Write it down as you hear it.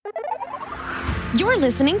You're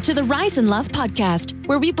listening to the Rise in Love podcast,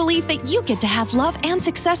 where we believe that you get to have love and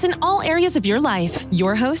success in all areas of your life.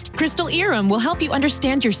 Your host, Crystal Iram, will help you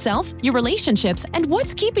understand yourself, your relationships, and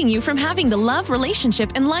what's keeping you from having the love,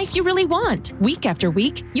 relationship, and life you really want. Week after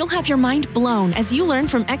week, you'll have your mind blown as you learn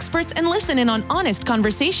from experts and listen in on honest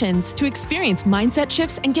conversations to experience mindset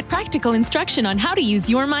shifts and get practical instruction on how to use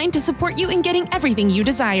your mind to support you in getting everything you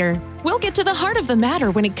desire. We'll get to the heart of the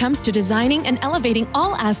matter when it comes to designing and elevating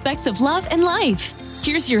all aspects of love and life.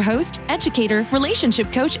 Here's your host, educator,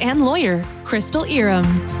 relationship coach, and lawyer, Crystal Iram.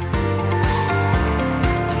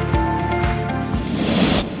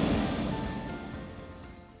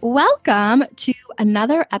 Welcome to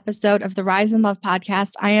another episode of the Rise in Love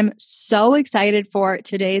podcast. I am so excited for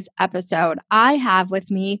today's episode. I have with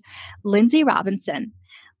me Lynnsey Robinson.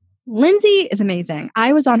 Lynnsey is amazing.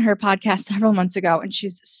 I was on her podcast several months ago, and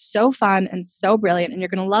she's so fun and so brilliant, and you're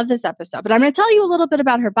going to love this episode. But I'm going to tell you a little bit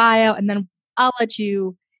about her bio, and then I'll let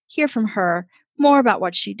you hear from her more about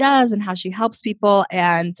what she does and how she helps people,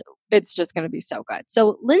 and it's just going to be so good.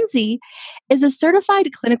 So Lynnsey is a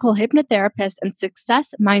certified clinical hypnotherapist and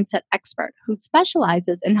success mindset expert who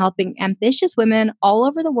specializes in helping ambitious women all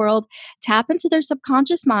over the world tap into their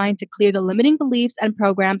subconscious mind to clear the limiting beliefs and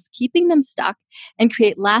programs keeping them stuck and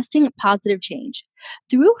create lasting positive change.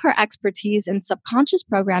 Through her expertise in subconscious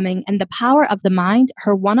programming and the power of the mind,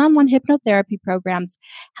 her one-on-one hypnotherapy programs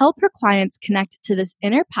help her clients connect to this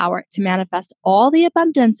inner power to manifest all the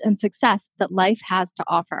abundance and success that life has to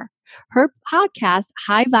offer. Her podcast,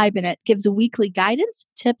 Vibin, gives weekly guidance,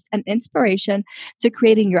 tips, and inspiration to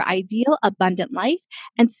creating your ideal abundant life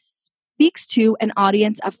and speaks to an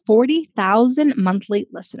audience of 40,000 monthly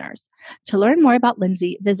listeners. To learn more about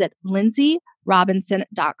Lynnsey, visit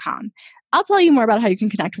lynnseyrobinson.com. I'll tell you more about how you can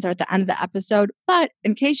connect with her at the end of the episode, but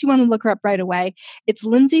in case you want to look her up right away, it's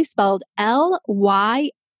Lynnsey spelled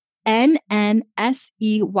Lynnnsey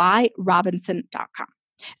Robinson.com.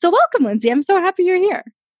 So welcome, Lynnsey. I'm so happy you're here.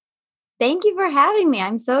 Thank you for having me.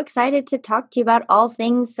 I'm so excited to talk to you about all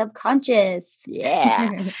things subconscious.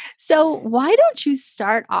 Yeah. So why don't you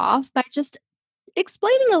start off by just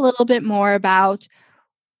explaining a little bit more about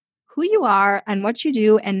who you are and what you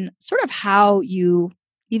do and sort of how you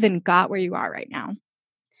even got where you are right now?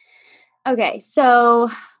 Okay.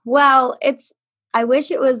 I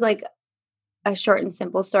wish it was like a short and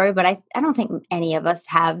simple story, but I don't think any of us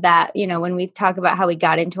have that. You know, when we talk about how we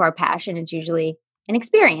got into our passion, it's usually an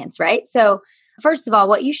experience, right? So first of all,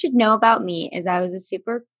 what you should know about me is I was a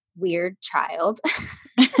super weird child.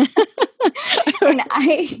 And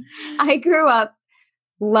I grew up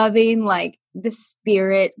loving like the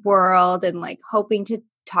spirit world and like hoping to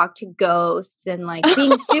talk to ghosts and like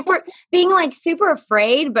being super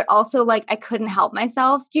afraid, but also like I couldn't help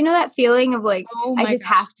myself. Do you know that feeling of like, I just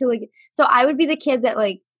have to like, so I would be the kid that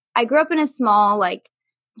like, I grew up in a small, like,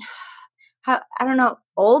 I don't know,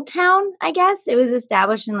 old town, I guess. It was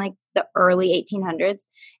established in like the early 1800s.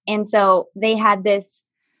 And so they had this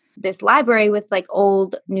library with like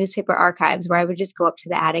old newspaper archives where I would just go up to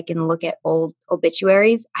the attic and look at old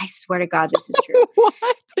obituaries. I swear to God, this is true. What?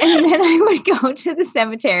 And then I would go to the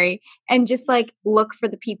cemetery and just like look for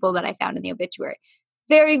the people that I found in the obituary.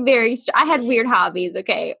 Very, very, I had weird hobbies.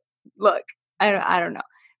 Okay. Look, I don't know.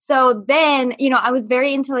 So then, you know, I was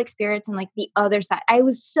very into like spirits and like the other side. I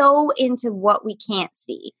was so into what we can't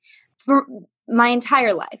see for my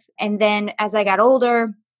entire life. And then as I got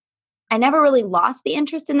older, I never really lost the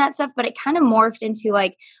interest in that stuff, but it kind of morphed into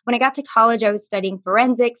like, when I got to college, I was studying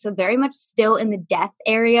forensics. So very much still in the death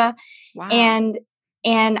area. Wow. And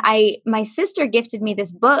my sister gifted me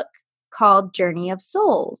this book called Journey of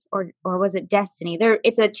Souls, or was it Destiny?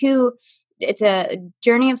 It's a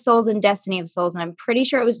Journey of Souls and Destiny of Souls. And I'm pretty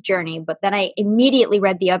sure it was Journey, but then I immediately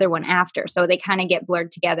read the other one after. So they kind of get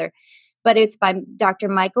blurred together, but it's by Dr.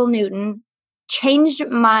 Michael Newton. Changed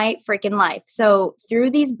my freaking life. So through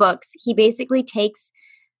these books, he basically takes,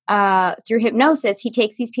 through hypnosis, he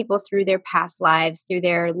takes these people through their past lives, through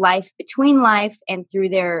their life between life, and through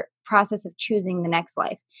their process of choosing the next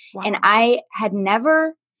life. Wow. And I had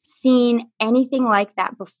never seen anything like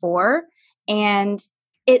that before. And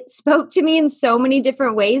it spoke to me in so many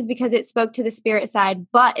different ways because it spoke to the spirit side,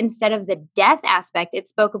 but instead of the death aspect, it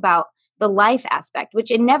spoke about the life aspect, which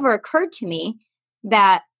it never occurred to me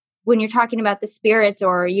that when you're talking about the spirits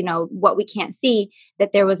or, you know, what we can't see,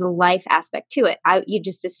 that there was a life aspect to it. You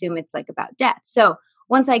just assume it's like about death. So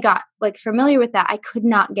once I got like familiar with that, I could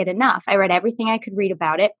not get enough. I read everything I could read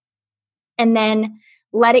about it and then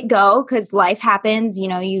let it go because life happens. You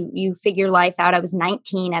know, you figure life out. I was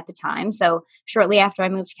 19 at the time. So shortly after I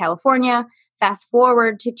moved to California, fast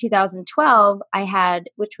forward to 2012, I had,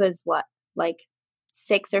 which was what, like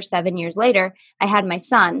 6 or 7 years later, I had my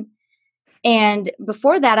son. And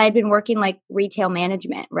before that, I'd been working like retail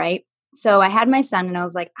management, right? So I had my son and I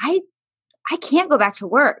was like, I can't go back to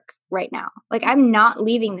work right now. Like, I'm not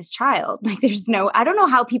leaving this child. Like, I don't know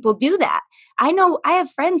how people do that. I know I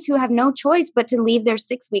have friends who have no choice but to leave their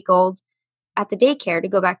 6-week-old at the daycare to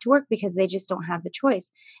go back to work because they just don't have the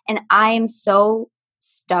choice. And I am so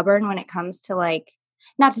stubborn when it comes to like,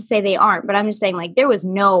 not to say they aren't, but I'm just saying like there was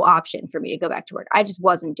no option for me to go back to work. I just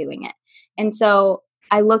wasn't doing it. And so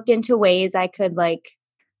I looked into ways I could like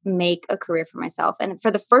make a career for myself. And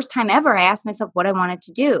for the first time ever, I asked myself what I wanted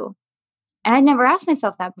to do. And I'd never asked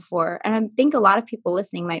myself that before. And I think a lot of people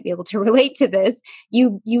listening might be able to relate to this.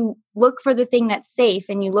 You look for the thing that's safe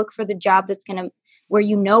and you look for the job that's going to, where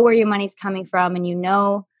you know where your money's coming from and you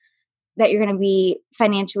know that you're going to be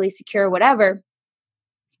financially secure, whatever.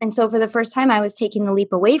 And so for the first time, I was taking the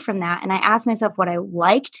leap away from that. And I asked myself what I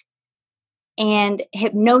liked. And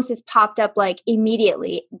hypnosis popped up like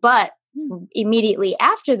immediately. But immediately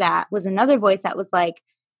after that was another voice that was like,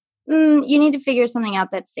 you need to figure something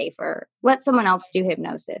out that's safer. Let someone else do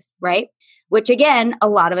hypnosis, right? Which again, a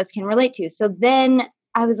lot of us can relate to. So then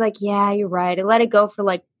I was like, yeah, you're right. I let it go for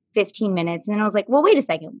like 15 minutes. And then I was like, well, wait a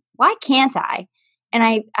second. Why can't I? And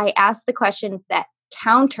I asked the question that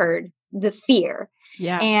countered the fear.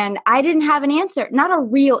 Yeah. And I didn't have an answer, not a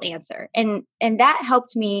real answer. And that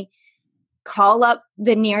helped me call up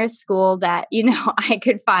the nearest school that, I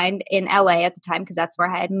could find in LA at the time, because that's where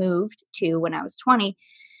I had moved to when I was 20.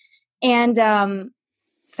 And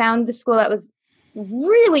found the school that was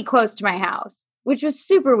really close to my house, which was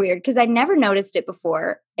super weird because I never noticed it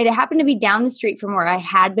before. It happened to be down the street from where I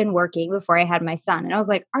had been working before I had my son. And I was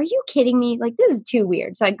like, are you kidding me? Like, this is too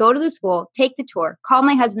weird. So I go to the school, take the tour, call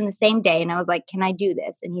my husband the same day. And I was like, can I do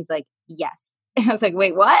this? And he's like, yes. And I was like,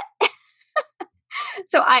 wait, what?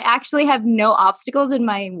 So I actually have no obstacles in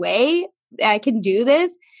my way. I can do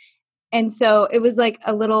this. And so it was like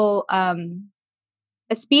a little,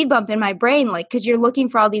 a speed bump in my brain, like, because you're looking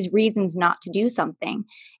for all these reasons not to do something.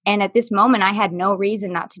 And at this moment, I had no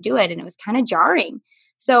reason not to do it. And it was kind of jarring.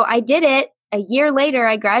 So I did it. A year later,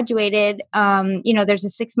 I graduated. There's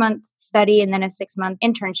a 6-month study and then a 6-month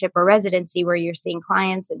internship or residency where you're seeing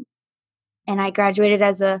clients. And I graduated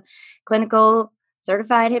as a clinical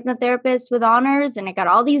certified hypnotherapist with honors. And I got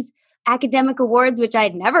all these academic awards, which I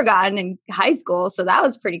had never gotten in high school. So that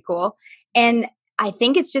was pretty cool. And I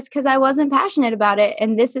think it's just because I wasn't passionate about it.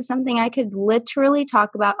 And this is something I could literally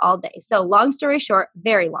talk about all day. So long story short,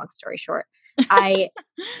 very long story short, I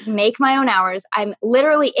make my own hours. I'm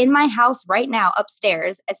literally in my house right now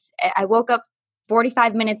upstairs. I woke up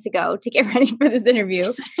 45 minutes ago to get ready for this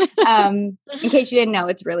interview. In case you didn't know,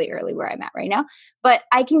 it's really early where I'm at right now. But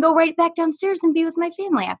I can go right back downstairs and be with my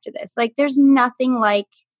family after this. Like, there's nothing like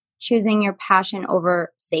choosing your passion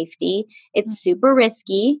over safety. It's super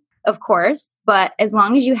risky, of course, but as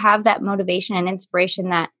long as you have that motivation and inspiration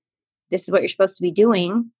that this is what you're supposed to be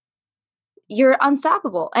doing, you're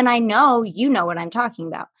unstoppable. And I know you know what I'm talking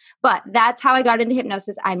about, but that's how I got into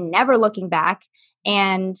hypnosis. I'm never looking back.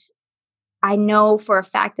 And I know for a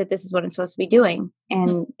fact that this is what I'm supposed to be doing.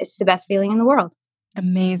 And it's the best feeling in the world.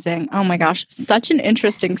 Amazing. Oh my gosh. Such an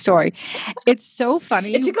interesting story. It's so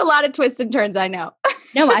funny. It took a lot of twists and turns, I know.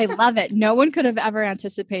 No, I love it. No one could have ever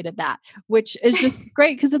anticipated that, which is just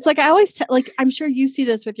great. Cause it's like, I always I'm sure you see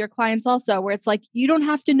this with your clients also, where it's like, you don't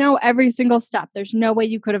have to know every single step. There's no way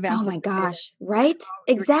you could have anticipated. Oh my gosh. Right?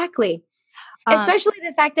 Exactly. Especially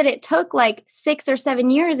the fact that it took like 6 or 7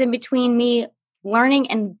 years in between me learning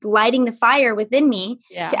and lighting the fire within me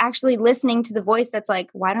to actually listening to the voice that's like,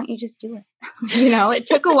 why don't you just do it? It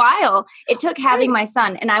took a while. It took having my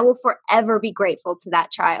son, and I will forever be grateful to that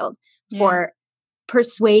child for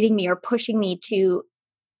persuading me or pushing me to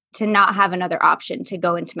not have another option to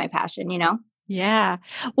go into my passion, Yeah.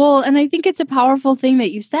 Well, and I think it's a powerful thing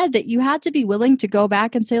that you said, that you had to be willing to go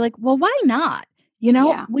back and say like, well, why not?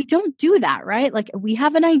 We don't do that, right? Like, we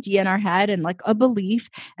have an idea in our head and like a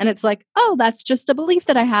belief, and it's like, oh, that's just a belief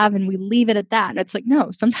that I have. And we leave it at that. And it's like,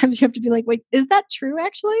 no, sometimes you have to be like, wait, is that true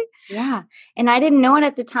actually? Yeah. And I didn't know it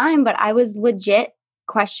at the time, but I was legit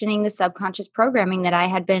questioning the subconscious programming that I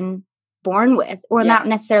had been born with, or not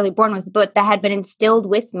necessarily born with, but that had been instilled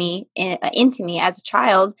with me, into me as a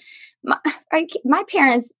child. My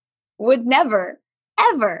parents would never,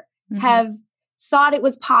 ever have thought it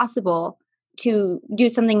was possible to do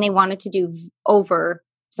something they wanted to do over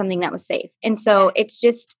something that was safe. And so it's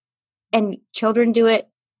just, and children do it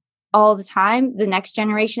all the time. The next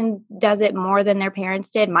generation does it more than their parents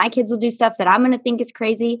did. My kids will do stuff that I'm going to think is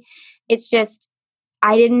crazy. It's just,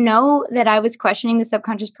 I didn't know that I was questioning the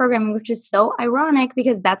subconscious programming, which is so ironic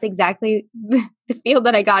because that's exactly the field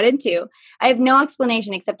that I got into. I have no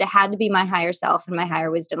explanation except it had to be my higher self and my higher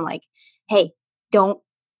wisdom. Like, hey, don't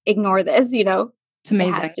ignore this, It's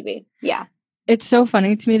amazing. It has to be. Yeah. It's so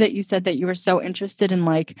funny to me that you said that you were so interested in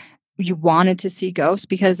like, you wanted to see ghosts,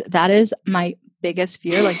 because that is my biggest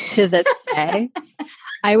fear, like to this day.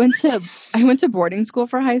 I went to boarding school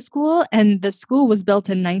for high school, and the school was built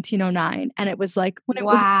in 1909. And it was like when it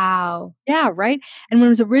was, Wow. yeah, right. And when it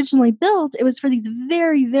was originally built, it was for these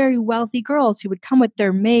very, very wealthy girls who would come with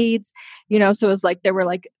their maids, so it was like, there were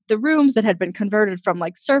like the rooms that had been converted from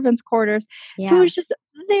like servants' quarters. So it Yeah. was just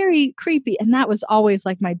very creepy. And that was always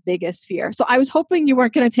like my biggest fear. So I was hoping you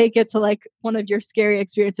weren't going to take it to like one of your scary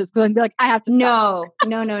experiences, because I'd be like, I have to stop.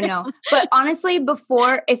 No. But honestly,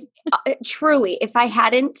 before, if I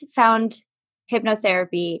hadn't found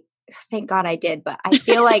hypnotherapy, thank God I did. But I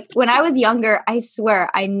feel like when I was younger, I swear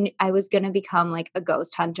I was going to become like a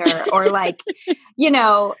ghost hunter or like,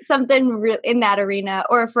 something in that arena,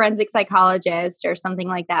 or a forensic psychologist or something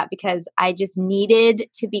like that, because I just needed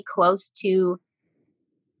to be close to,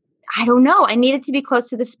 I don't know, I needed to be close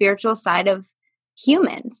to the spiritual side of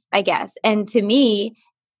humans, I guess. And to me,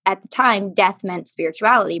 at the time, death meant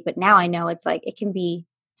spirituality. But now I know it's like, it can be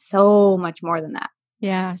so much more than that.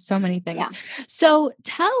 Yeah, so many things. Yeah. So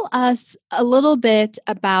tell us a little bit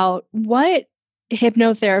about what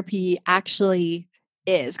hypnotherapy actually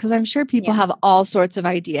is, because I'm sure people have all sorts of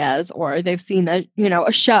ideas, or they've seen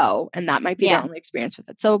a show, and that might be their only experience with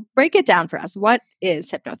it. So break it down for us. What is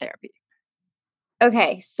hypnotherapy?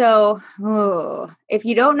 Okay, so if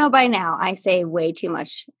you don't know by now, I say way too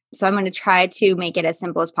much. So I'm going to try to make it as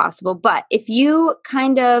simple as possible. But if you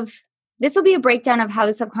this will be a breakdown of how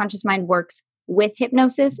the subconscious mind works with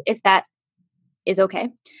hypnosis, if that is okay.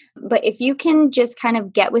 But if you can just kind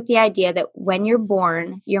of get with the idea that when you're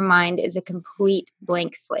born, your mind is a complete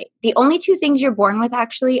blank slate. The only two things you're born with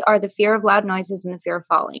actually are the fear of loud noises and the fear of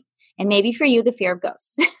falling. And maybe for you, the fear of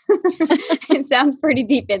ghosts. It sounds pretty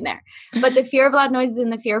deep in there. But the fear of loud noises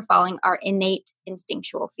and the fear of falling are innate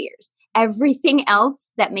instinctual fears. Everything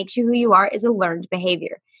else that makes you who you are is a learned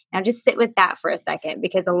behavior. Now just sit with that for a second,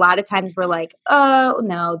 because a lot of times we're like, oh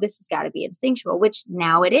no, this has got to be instinctual, which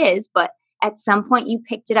now it is. But at some point you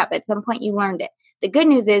picked it up. At some point you learned it. The good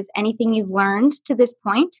news is anything you've learned to this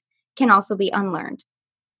point can also be unlearned.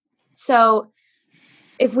 So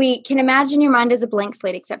if we can imagine your mind as a blank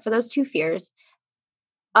slate, except for those two fears,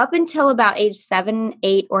 up until about age 7,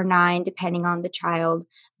 8, or 9, depending on the child,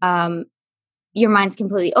 your mind's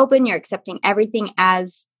completely open. You're accepting everything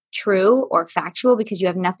as true or factual because you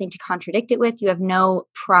have nothing to contradict it with. You have no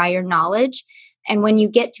prior knowledge. And when you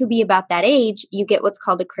get to be about that age, you get what's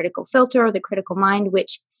called a critical filter, or the critical mind,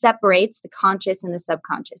 which separates the conscious and the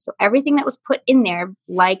subconscious. So everything that was put in there,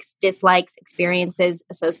 likes, dislikes, experiences,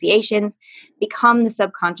 associations, become the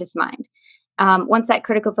subconscious mind. Once that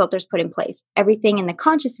critical filter is put in place, everything in the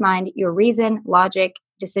conscious mind, your reason, logic,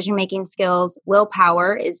 decision-making skills,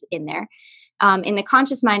 willpower is in there. In the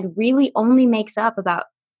conscious mind really only makes up about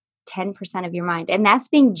 10% of your mind. And that's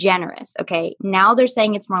being generous. Okay. Now they're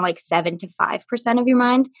saying it's more like 7 to 5% of your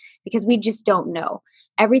mind, because we just don't know.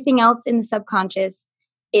 Everything else in the subconscious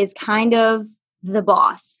is kind of the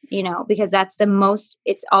boss, because that's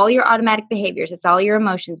it's all your automatic behaviors. It's all your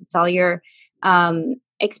emotions. It's all your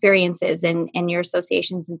experiences and your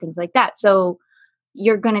associations and things like that. So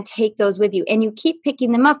you're going to take those with you, and you keep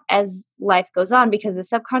picking them up as life goes on, because the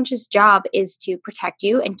subconscious job is to protect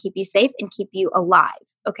you and keep you safe and keep you alive.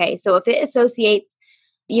 Okay. So if it associates,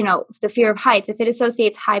 the fear of heights, if it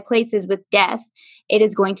associates high places with death, it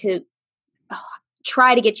is going to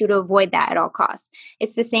try to get you to avoid that at all costs.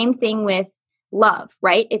 It's the same thing with love,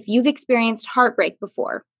 right? If you've experienced heartbreak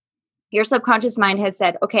before, your subconscious mind has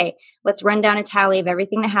said, okay, let's run down a tally of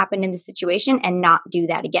everything that happened in the situation and not do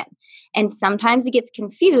that again. And sometimes it gets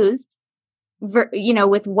confused,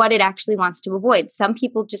 with what it actually wants to avoid. Some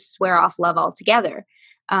people just swear off love altogether.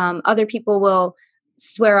 Other people will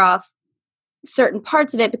swear off certain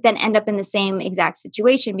parts of it, but then end up in the same exact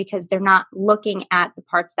situation because they're not looking at the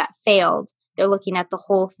parts that failed. They're looking at the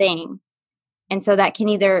whole thing. And so that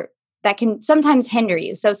can sometimes hinder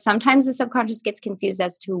you. So sometimes the subconscious gets confused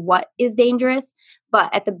as to what is dangerous,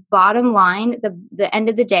 but at the bottom line, the end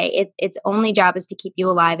of the day, its only job is to keep you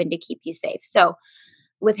alive and to keep you safe. So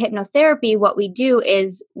with hypnotherapy, what we do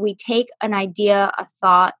is we take an idea, a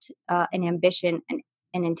thought, an ambition,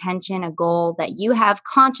 an intention, a goal that you have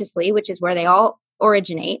consciously, which is where they all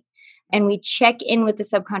originate, and we check in with the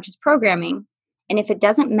subconscious programming. And if it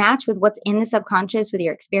doesn't match with what's in the subconscious, with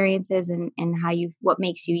your experiences and what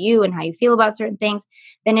makes you you and how you feel about certain things,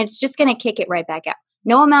 then it's just going to kick it right back out.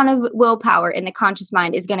 No amount of willpower in the conscious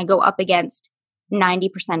mind is going to go up against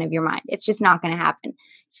 90% of your mind. It's just not going to happen.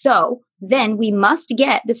 So then we must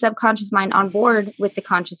get the subconscious mind on board with the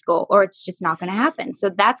conscious goal, or it's just not going to happen. So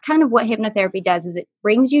that's kind of what hypnotherapy does, is it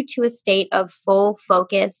brings you to a state of full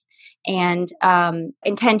focus and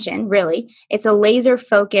intention, really. It's a laser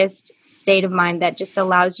focused state of mind that just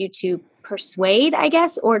allows you to persuade, I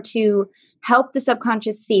guess, or to help the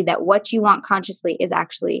subconscious see that what you want consciously is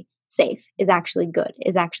actually safe, is actually good,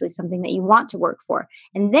 is actually something that you want to work for.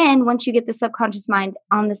 And then once you get the subconscious mind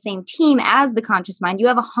on the same team as the conscious mind, you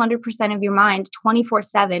have 100% of your mind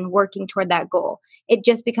 24/7 working toward that goal. It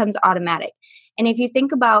just becomes automatic. And if you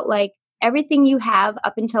think about like everything you have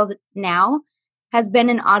up until now has been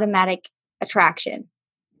an automatic attraction,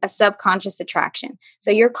 a subconscious attraction.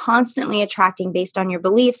 So you're constantly attracting based on your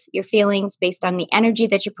beliefs, your feelings, based on the energy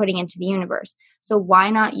that you're putting into the universe. So why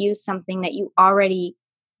not use something that you already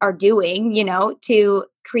are doing, to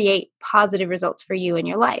create positive results for you in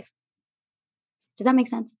your life? Does that make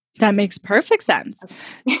sense? That makes perfect sense.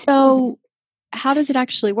 Okay. So how does it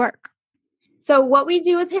actually work? So what we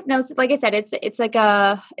do with hypnosis, like I said, it's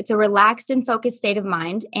a relaxed and focused state of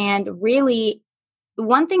mind. And really,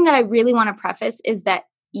 one thing that I really want to preface is that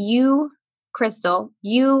you, Crystal,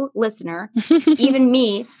 you listener, even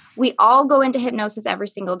me, we all go into hypnosis every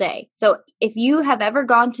single day. So if you have ever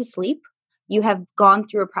gone to sleep, you have gone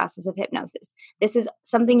through a process of hypnosis. This is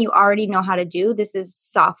something you already know how to do. This is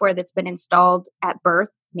software that's been installed at birth,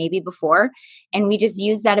 maybe before. And we just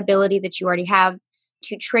use that ability that you already have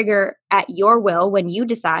to trigger at your will when you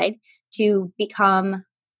decide to become,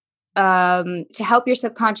 to help your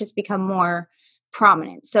subconscious become more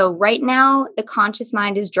prominent. So right now, the conscious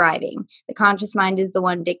mind is driving. The conscious mind is the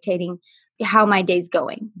one dictating how my day's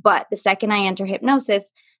going. But the second I enter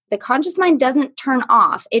hypnosis, the conscious mind doesn't turn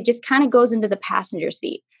off. It just kind of goes into the passenger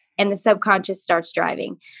seat and the subconscious starts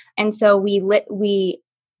driving. And so we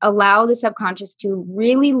allow the subconscious to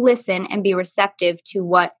really listen and be receptive to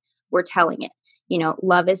what we're telling it.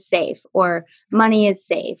 Love is safe, or money is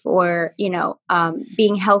safe, or,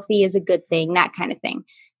 being healthy is a good thing, that kind of thing,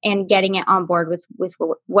 and getting it on board with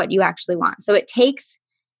what you actually want. So it takes,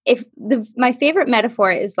 my favorite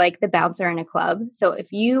metaphor is like the bouncer in a club. So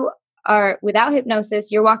if you are without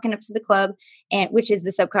hypnosis, you're walking up to the club, which is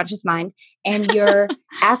the subconscious mind, and you're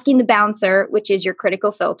asking the bouncer, which is your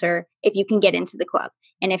critical filter, if you can get into the club.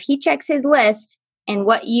 And if he checks his list and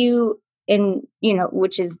which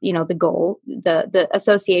is, the goal, the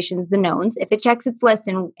associations, the knowns, if it checks its list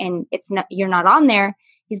and it's not, you're not on there,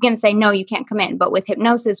 he's going to say, no, you can't come in. But with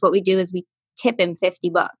hypnosis, what we do is we tip him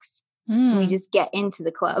 $50. And we just get into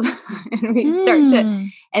the club and we start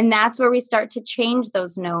and that's where we start to change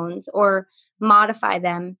those knowns or modify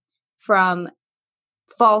them from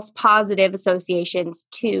false positive associations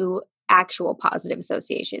to actual positive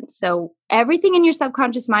associations. So everything in your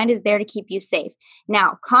subconscious mind is there to keep you safe.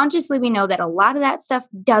 Now, consciously, we know that a lot of that stuff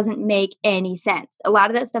doesn't make any sense. A lot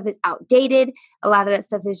of that stuff is outdated. A lot of that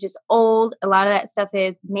stuff is just old. A lot of that stuff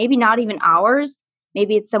is maybe not even ours.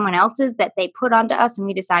 Maybe it's someone else's that they put onto us and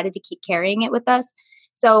we decided to keep carrying it with us.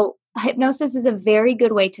 So hypnosis is a very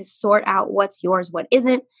good way to sort out what's yours, what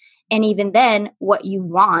isn't, and even then what you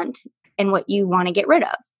want and what you want to get rid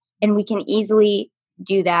of. And we can easily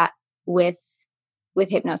do that with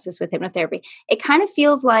hypnosis, with hypnotherapy. It kind of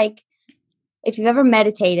feels like, if you've ever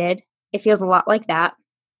meditated, it feels a lot like that,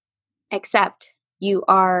 except you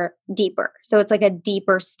are deeper. So it's like a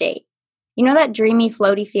deeper state. That dreamy,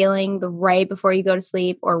 floaty feeling right before you go to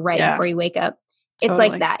sleep or before you wake up? It's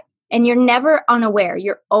like that. And you're never unaware.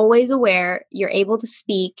 You're always aware. You're able to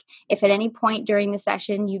speak. If at any point during the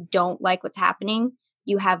session you don't like what's happening,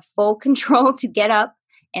 you have full control to get up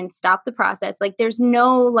and stop the process. Like there's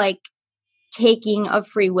no taking of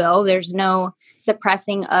free will. There's no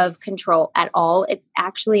suppressing of control at all. It's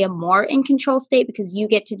actually a more in control state because you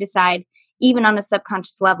get to decide, even on a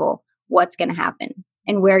subconscious level, what's going to happen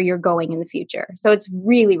and where you're going in the future. So it's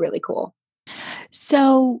really, really cool.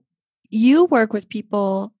 So you work with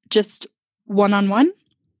people just one-on-one?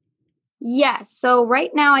 Yes. So right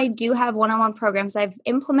now I do have one-on-one programs. I've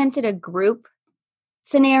implemented a group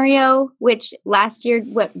scenario, which last year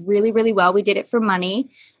went really, really well. We did it for money.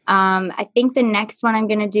 I think the next one I'm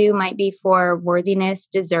going to do might be for worthiness,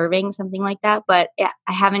 deserving, something like that. But I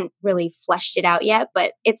haven't really fleshed it out yet.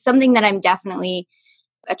 But it's something that I'm definitely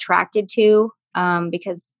attracted to.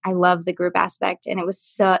 Because I love the group aspect and it was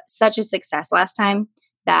such a success last time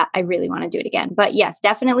that I really want to do it again. But yes,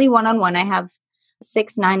 definitely one-on-one. I have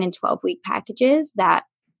 6, 9, and 12-week packages that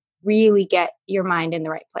really get your mind in the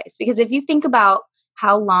right place. Because if you think about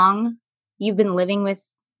how long you've been living with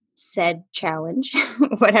said challenge,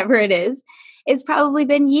 whatever it is, it's probably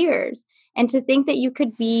been years. And to think that you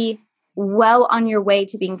could be well on your way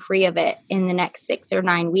to being free of it in the next 6 or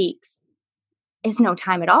 9 weeks is no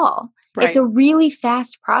time at all. Right. It's a really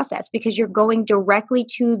fast process because you're going directly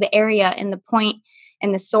to the area and the point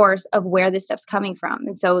and the source of where this stuff's coming from.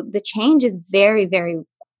 And so the change is very, very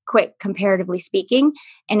quick, comparatively speaking,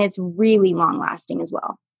 and it's really long lasting as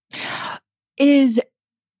well. Is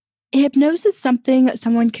hypnosis something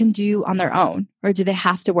someone can do on their own, or do they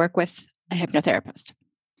have to work with a hypnotherapist?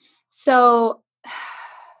 So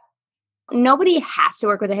nobody has to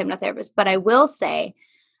work with a hypnotherapist, but I will say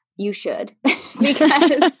you should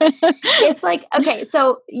because it's like, okay,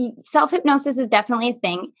 so self-hypnosis is definitely a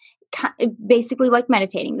thing, basically like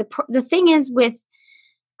meditating. The thing is with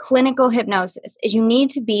clinical hypnosis is you need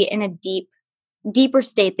to be in a deeper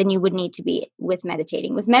state than you would need to be with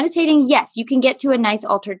meditating. With meditating, yes, you can get to a nice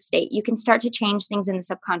altered state. You can start to change things in the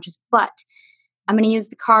subconscious, but I'm going to use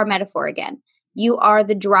the car metaphor again. You are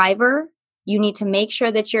the driver. You need to make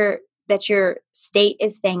sure that your state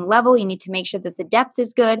is staying level. You need to make sure that the depth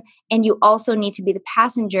is good. And you also need to be the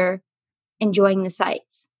passenger enjoying the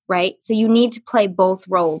sights, right? So you need to play both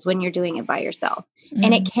roles when you're doing it by yourself.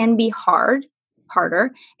 And it can be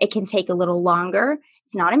harder. It can take a little longer.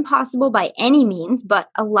 It's not impossible by any means, but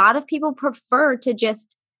a lot of people prefer to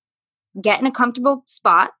just get in a comfortable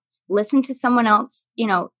spot, listen to someone else,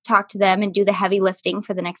 talk to them and do the heavy lifting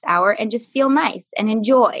for the next hour and just feel nice and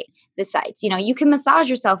enjoy the sights. You can massage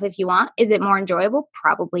yourself if you want. Is it more enjoyable?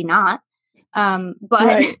 Probably not. But,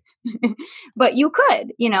 Right. but you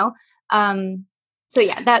could, so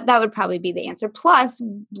yeah, that would probably be the answer. Plus,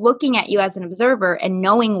 looking at you as an observer and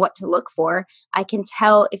knowing what to look for, I can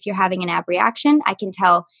tell if you're having an abreaction. I can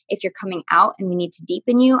tell if you're coming out and we need to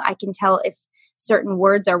deepen you. I can tell if certain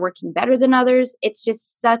words are working better than others. It's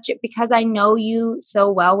just because I know you so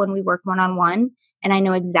well when we work one-on-one and I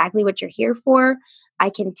know exactly what you're here for, I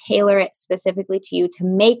can tailor it specifically to you to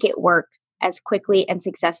make it work as quickly and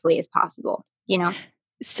successfully as possible,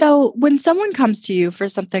 So when someone comes to you for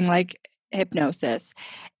something like hypnosis,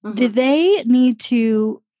 do Mhm. they need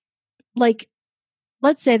to,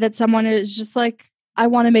 let's say that someone is just like, I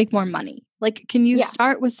want to make more money. Can you Yeah.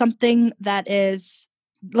 start with something that is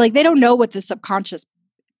they don't know what the subconscious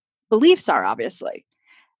beliefs are, obviously.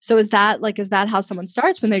 So is that how someone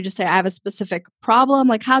starts when they just say, I have a specific problem?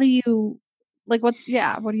 How do you, what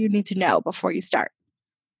do you need to know before you start?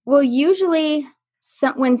 Well, usually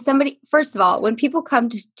first of all, when people come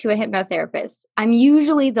to a hypnotherapist, I'm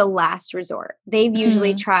usually the last resort. They've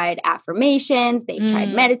usually tried affirmations, they've tried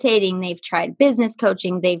meditating, they've tried business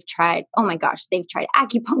coaching, they've tried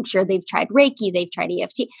acupuncture, they've tried Reiki, they've tried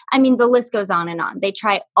EFT. I mean, the list goes on and on. They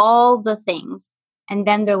try all the things and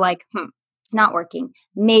then they're like, it's not working.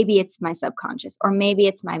 Maybe it's my subconscious or maybe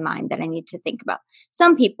it's my mind that I need to think about.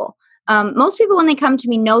 Some people, most people, when they come to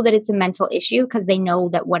me, know that it's a mental issue because they know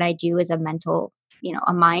that what I do is a mental,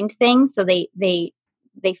 a mind thing. So they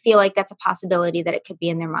feel like that's a possibility that it could be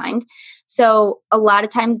in their mind. So a lot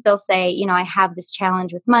of times they'll say, I have this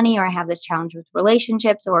challenge with money, or I have this challenge with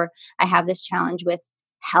relationships, or I have this challenge with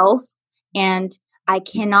health, and I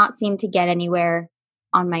cannot seem to get anywhere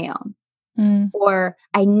on my own. Or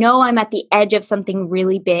I know I'm at the edge of something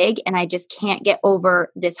really big and I just can't get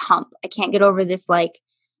over this hump. I can't get over this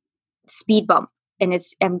speed bump and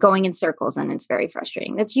I'm going in circles and it's very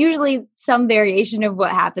frustrating. That's usually some variation of what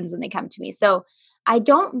happens when they come to me. So I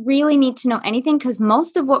don't really need to know anything because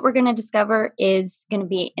most of what we're going to discover is going to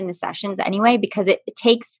be in the sessions anyway, because it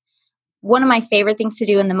takes, one of my favorite things to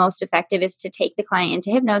do and the most effective is to take the client into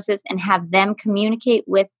hypnosis and have them communicate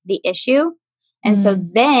with the issue. And so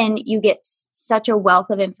then you get such a wealth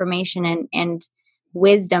of information and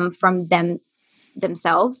wisdom from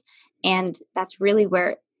themselves. And that's really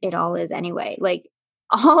where it all is anyway.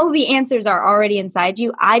 All the answers are already inside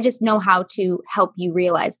you. I just know how to help you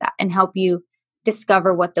realize that and help you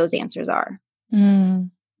discover what those answers are.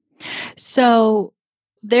 So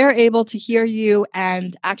they're able to hear you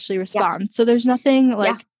and actually respond. So there's nothing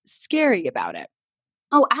scary about it.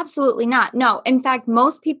 Oh, absolutely not. No. In fact,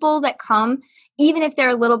 most people that come, even if they're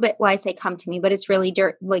a little bit, I say come to me, but it's really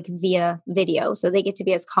via video. So they get to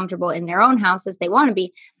be as comfortable in their own house as they want to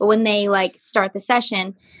be. But when they start the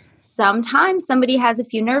session, sometimes somebody has a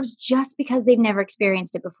few nerves just because they've never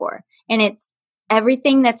experienced it before. And it's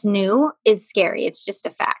everything that's new is scary. It's just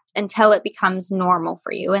a fact until it becomes normal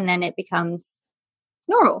for you. And then it becomes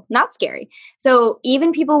normal, not scary. So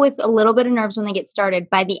even people with a little bit of nerves when they get started,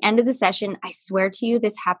 by the end of the session, I swear to you,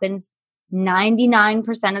 this happens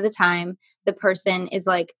 99% of the time. The person is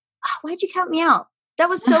like, oh, why'd you count me out? That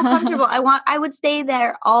was so comfortable. I would stay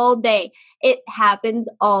there all day. It happens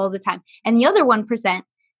all the time. And the other 1%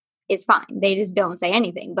 is fine. They just don't say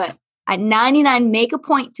anything. But at 99, make a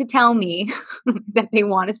point to tell me that they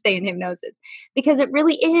want to stay in hypnosis, because it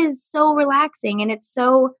really is so relaxing and it's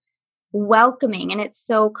so welcoming and it's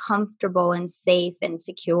so comfortable and safe and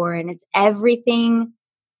secure. And it's everything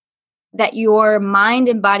that your mind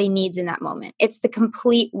and body needs in that moment. It's the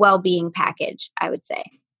complete well-being package, I would say.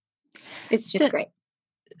 It's just great.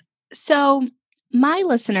 So my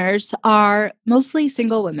listeners are mostly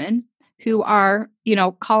single women who are,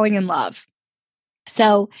 calling in love.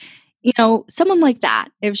 So, someone like that,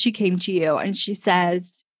 if she came to you and she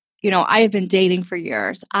says, I have been dating for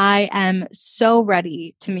years. I am so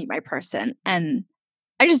ready to meet my person and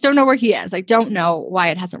I just don't know where he is. I don't know why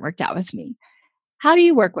it hasn't worked out with me. How do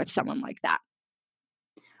you work with someone like that?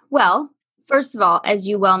 Well, first of all, as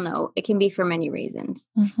you well know, it can be for many reasons.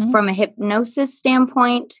 Mm-hmm. From a hypnosis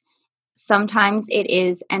standpoint, sometimes it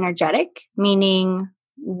is energetic, meaning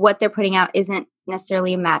what they're putting out isn't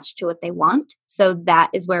necessarily a match to what they want. So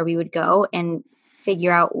that is where we would go and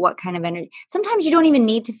figure out what kind of energy. Sometimes you don't even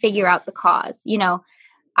need to figure out the cause.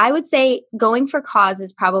 I would say going for cause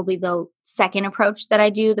is probably the second approach that I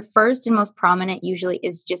do. The first and most prominent usually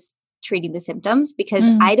is just treating the symptoms, because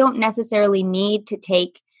I don't necessarily need to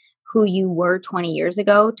take who you were 20 years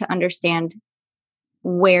ago to understand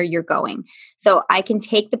where you're going. So I can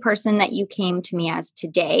take the person that you came to me as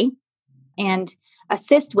today and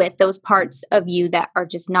assist with those parts of you that are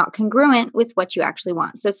just not congruent with what you actually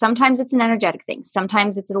want. So sometimes it's an energetic thing.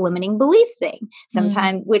 Sometimes it's a limiting belief thing.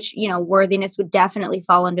 Sometimes, which, worthiness would definitely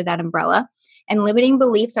fall under that umbrella. And limiting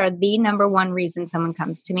beliefs are the number one reason someone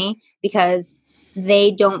comes to me, because they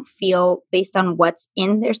don't feel, based on what's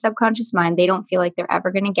in their subconscious mind, they don't feel like they're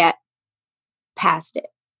ever going to get past it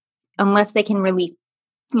unless they can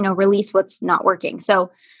release what's not working.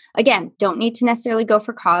 So again, don't need to necessarily go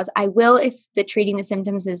for cause. I will if the treating the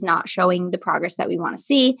symptoms is not showing the progress that we want to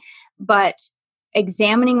see, but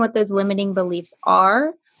examining what those limiting beliefs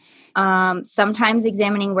are, sometimes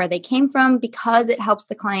examining where they came from, because it helps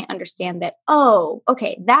the client understand that, oh,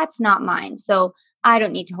 okay, that's not mine. So I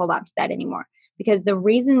don't need to hold on to that anymore, because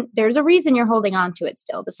there's a reason you're holding on to it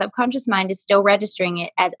still. The subconscious mind is still registering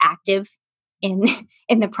it as active in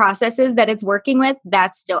the processes that it's working with.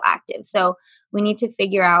 That's still active. So we need to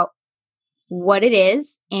figure out what it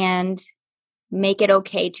is and make it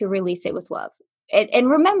okay to release it with love.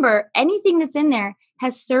 And remember, anything that's in there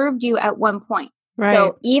has served you at one point. Right.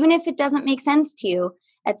 So even if it doesn't make sense to you,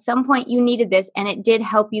 at some point you needed this and it did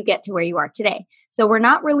help you get to where you are today. So we're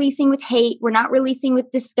not releasing with hate. We're not releasing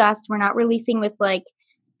with disgust. We're not releasing with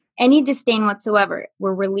any disdain whatsoever.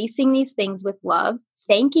 We're releasing these things with love,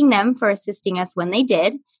 thanking them for assisting us when they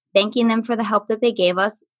did, thanking them for the help that they gave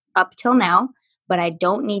us up till now, but I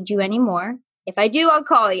don't need you anymore. If I do, I'll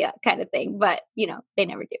call you, kind of thing. But, they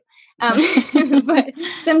never do. But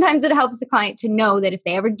sometimes it helps the client to know that if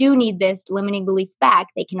they ever do need this limiting belief back,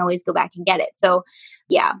 they can always go back and get it. So,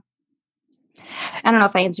 yeah. I don't know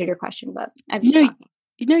if I answered your question, but I'm just talking.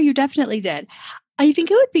 You definitely did. I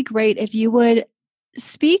think it would be great if you would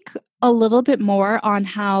speak a little bit more on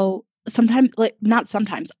how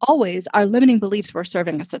always our limiting beliefs were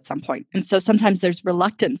serving us at some point. And so sometimes there's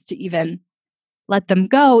reluctance to even let them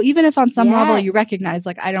go, even if on some level you recognize,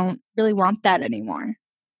 I don't really want that anymore.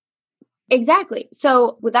 Exactly.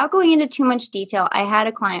 So without going into too much detail, I had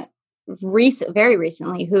a client very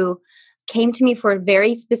recently who came to me for a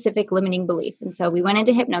very specific limiting belief. And so we went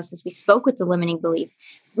into hypnosis. We spoke with the limiting belief,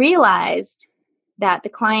 realized that the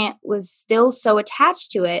client was still so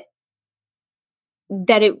attached to it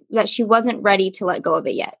that she wasn't ready to let go of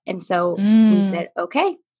it yet. And so we said,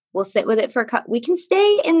 okay, we'll sit with it we can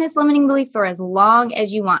stay in this limiting belief for as long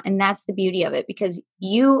as you want. And that's the beauty of it, because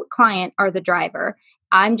you, client, are the driver.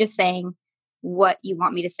 I'm just saying what you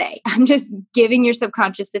want me to say. I'm just giving your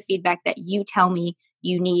subconscious the feedback that you tell me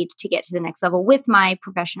you need to get to the next level, with my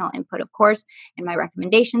professional input, of course, and my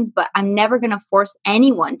recommendations. But I'm never going to force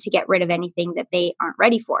anyone to get rid of anything that they aren't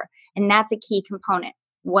ready for. And that's a key component.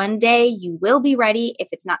 One day you will be ready. If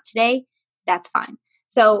it's not today, that's fine.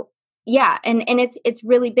 So yeah. And it's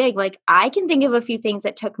really big. I can think of a few things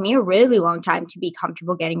that took me a really long time to be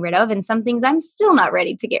comfortable getting rid of, and some things I'm still not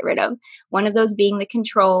ready to get rid of. One of those being the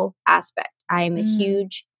control aspect. I am a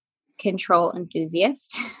huge control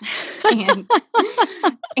enthusiast.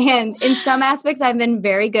 and in some aspects, I've been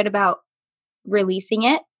very good about releasing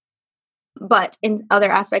it. But in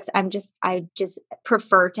other aspects, I just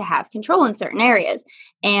prefer to have control in certain areas.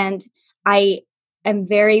 And I am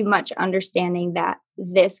very much understanding that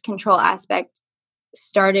this control aspect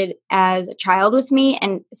started as a child with me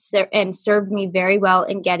and served me very well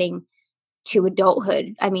in getting to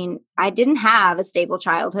adulthood. I mean, I didn't have a stable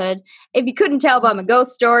childhood. If you couldn't tell by my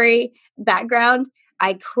ghost story background,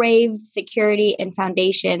 I craved security and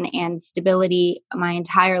foundation and stability my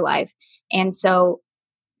entire life. And so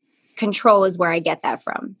control is where I get that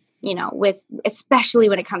from. Especially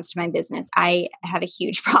when it comes to my business, I have a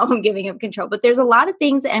huge problem giving up control. But there's a lot of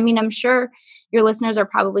things. I mean, I'm sure your listeners are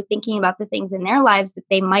probably thinking about the things in their lives that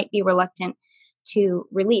they might be reluctant to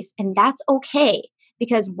release. And that's okay,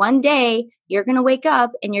 because one day you're going to wake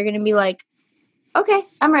up and you're going to be like, okay,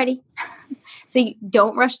 I'm ready. So you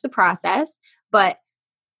don't rush the process, but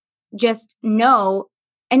just know.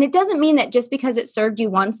 And it doesn't mean that just because it served you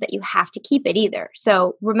once that you have to keep it either.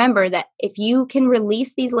 So remember that if you can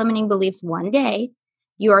release these limiting beliefs one day,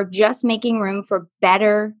 you are just making room for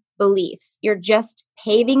better beliefs. You're just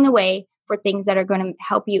paving the way for things that are going to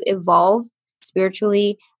help you evolve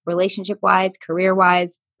spiritually, relationship-wise,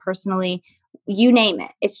 career-wise, personally, you name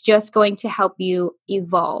it. It's just going to help you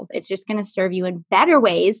evolve. It's just going to serve you in better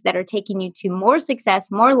ways that are taking you to more success,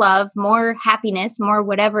 more love, more happiness, more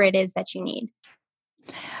whatever it is that you need.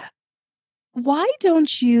 Why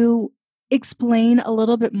don't you explain a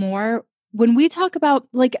little bit more when we talk about,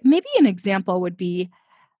 like, maybe an example would be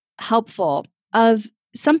helpful of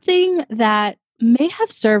something that may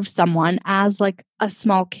have served someone as like a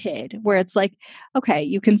small kid, where it's like, okay,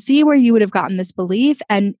 you can see where you would have gotten this belief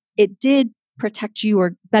and it did protect you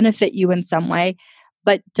or benefit you in some way,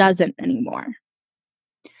 but doesn't anymore.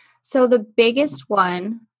 So the biggest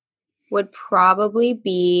one would probably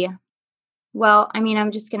be, well, I mean,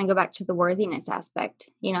 I'm just going to go back to the worthiness aspect.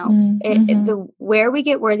 Where we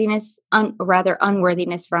get worthiness,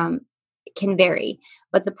 unworthiness from can vary.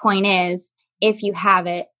 But the point is, if you have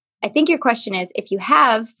it, I think your question is, if you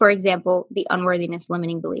have, for example, the unworthiness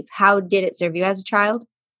limiting belief, how did it serve you as a child?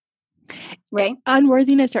 Right?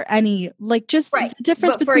 Unworthiness or any, like, just right. The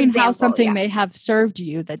difference But between how example, something may have served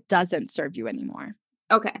you that doesn't serve you anymore.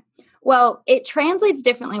 Okay. Well, it translates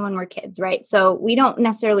differently when we're kids, right? So we don't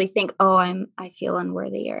necessarily think, oh, I feel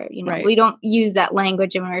unworthy, or, Right. We don't use that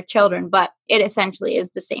language when we're children, but it essentially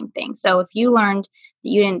is the same thing. So if you learned that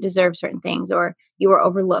you didn't deserve certain things, or you were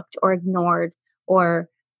overlooked or ignored or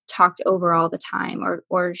talked over all the time,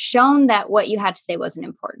 or shown that what you had to say wasn't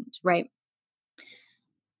important, right?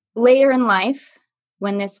 Later in life,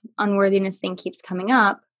 when this unworthiness thing keeps coming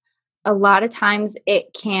up, a lot of times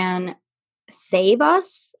it can save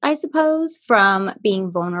us, I suppose, from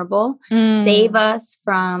being vulnerable, save us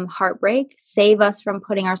from heartbreak, save us from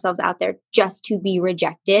putting ourselves out there just to be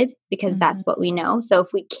rejected, because that's what we know. So if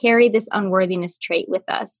we carry this unworthiness trait with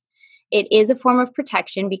us, it is a form of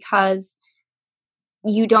protection, because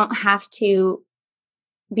you don't have to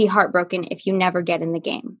be heartbroken if you never get in the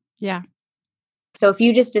game. Yeah. So if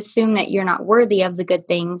you just assume that you're not worthy of the good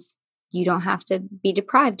things, you don't have to be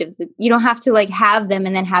deprived of you don't have to have them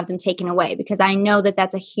and then have them taken away, because I know that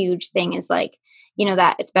that's a huge thing, is that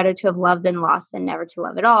it's better to have loved than lost than never to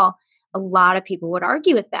love at all. A lot of people would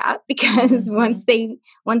argue with that, because once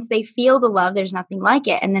they feel the love, there's nothing like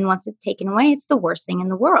it. And then once it's taken away, it's the worst thing in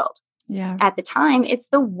the world. Yeah. At the time, it's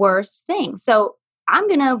the worst thing. So I'm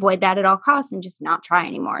going to avoid that at all costs and just not try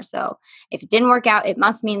anymore. So if it didn't work out, it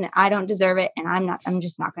must mean that I don't deserve it, and I'm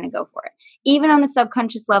just not going to go for it. Even on the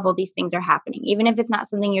subconscious level, these things are happening. Even if it's not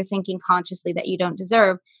something you're thinking consciously that you don't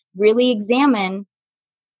deserve, really examine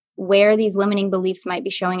where these limiting beliefs might be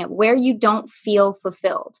showing up, where you don't feel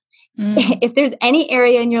fulfilled. If there's any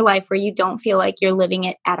area in your life where you don't feel like you're living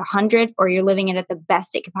it at 100, or you're living it at the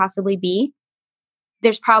best it could possibly be,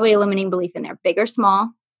 there's probably a limiting belief in there, big or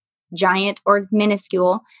small, giant or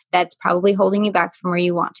minuscule, that's probably holding you back from where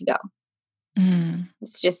you want to go.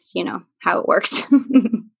 It's just, how it works.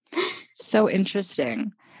 So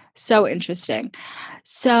interesting. So interesting.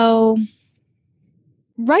 So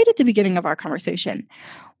right at the beginning of our conversation,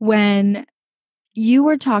 when you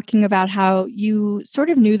were talking about how you sort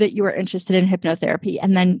of knew that you were interested in hypnotherapy,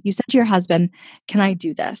 and then you said to your husband, "Can I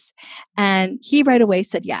do this?" And he right away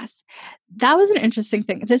said yes. That was an interesting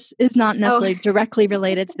thing. This is not necessarily directly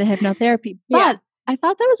related to the hypnotherapy, but I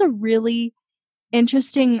thought that was a really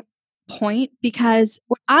interesting point, because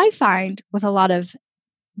what I find with a lot of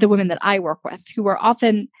the women that I work with, who are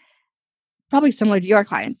often probably similar to your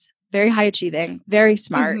clients, very high achieving, very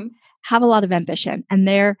smart, have a lot of ambition, and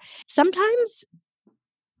they're sometimes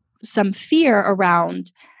some fear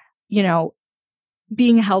around,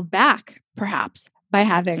 being held back perhaps by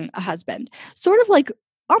having a husband. Sort of like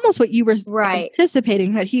almost what you were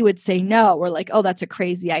anticipating, that he would say no, or like, oh, that's a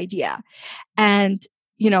crazy idea. And,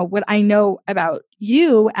 what I know about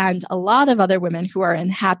you and a lot of other women who are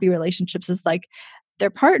in happy relationships is like, their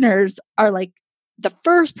partners are like the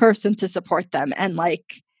first person to support them and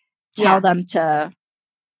like tell them to,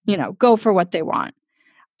 go for what they want.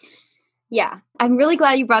 Yeah. I'm really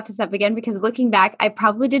glad you brought this up again, because looking back, I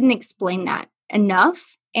probably didn't explain that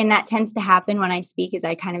enough. And that tends to happen when I speak, is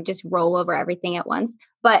I kind of just roll over everything at once.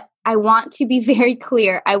 But I want to be very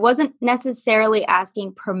clear. I wasn't necessarily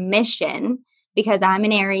asking permission, because I'm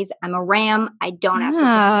an Aries, I'm a Ram. I don't ask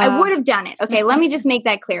permission. I would have done it. Okay, let me just make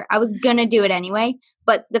that clear. I was going to do it anyway.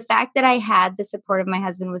 But the fact that I had the support of my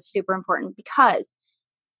husband was super important, because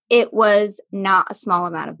it was not a small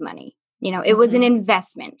amount of money. It was an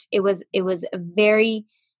investment. It was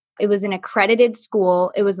an accredited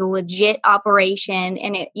school. It was a legit operation.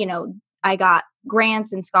 And I got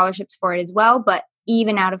grants and scholarships for it as well. But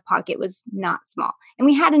even out of pocket was not small. And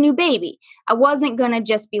we had a new baby. I wasn't going to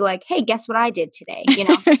just be like, hey, guess what I did today?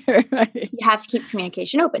 Right. You have to keep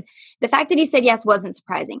communication open. The fact that he said yes wasn't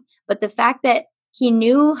surprising. But the fact that he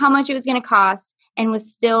knew how much it was going to cost and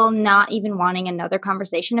was still not even wanting another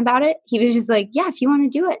conversation about it. He was just like, yeah, if you want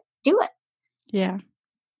to do it, do it. Yeah.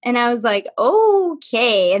 And I was like,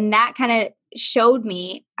 okay. And that kind of showed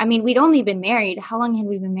me, we'd only been married. How long had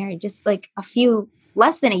we been married? Just like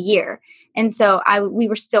less than a year. And so we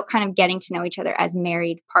were still kind of getting to know each other as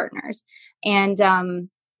married partners. And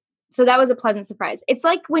so that was a pleasant surprise. It's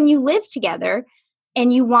like when you live together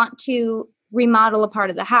and you want to remodel a part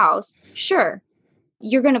of the house, sure,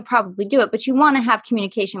 you're going to probably do it, but you want to have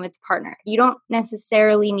communication with the partner. You don't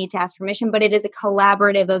necessarily need to ask permission, but it is a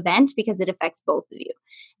collaborative event because it affects both of you.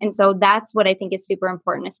 And so that's what I think is super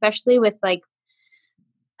important, especially with like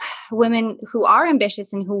women who are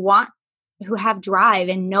ambitious and who have drive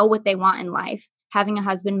and know what they want in life. Having a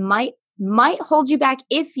husband might hold you back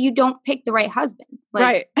if you don't pick the right husband.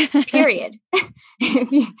 Like, right. Period.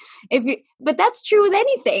 But that's true with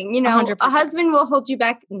anything, 100%. A husband will hold you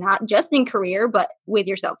back, not just in career, but with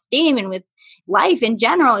your self-esteem and with life in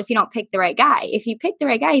general. If you don't pick the right guy, if you pick the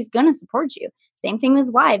right guy, he's going to support you. Same thing with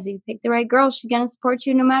wives. If you pick the right girl, she's going to support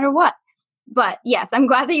you no matter what. But yes, I'm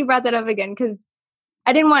glad that you brought that up again, because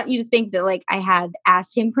I didn't want you to think that like I had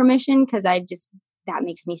asked him permission, because that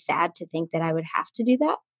makes me sad to think that I would have to do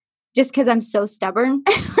that. Just because I'm so stubborn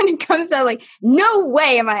when it comes to like, no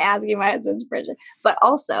way am I asking my husband's permission. But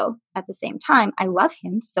also at the same time, I love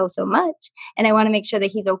him so, so much. And I want to make sure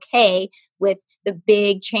that he's okay with the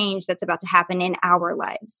big change that's about to happen in our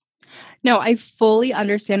lives. No, I fully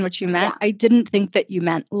understand what you meant. Yeah. I didn't think that you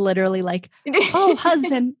meant literally like, oh,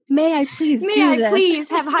 husband, may I please do this? May I please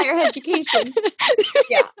have higher education?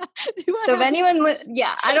 Yeah. So if anyone,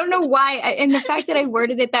 I don't know why. And the fact that I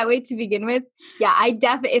worded it that way to begin with, I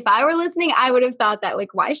definitely, if I were listening, I would have thought that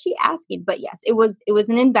like, why is she asking? But yes, it was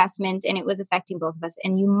an investment and it was affecting both of us.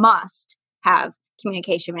 And you must have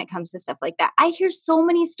communication when it comes to stuff like that. I hear so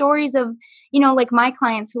many stories of, like my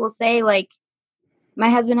clients who will say like, my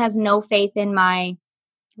husband has no faith in my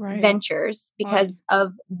ventures because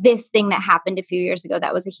of this thing that happened a few years ago.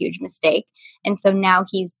 That was a huge mistake. And so now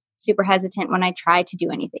he's super hesitant when I try to do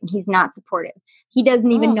anything. He's not supportive. He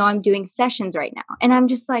doesn't even know I'm doing sessions right now. And I'm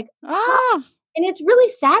just like, and it's really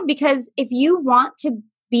sad, because if you want to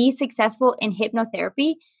be successful in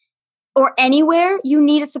hypnotherapy or anywhere, you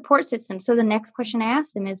need a support system. So the next question I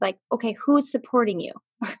ask them is like, okay, who's supporting you?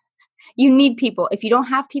 You need people. If you don't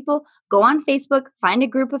have people, go on Facebook, find a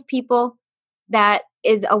group of people that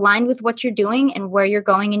is aligned with what you're doing and where you're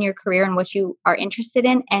going in your career and what you are interested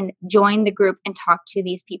in, and join the group and talk to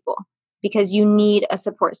these people, because you need a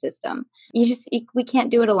support system. We can't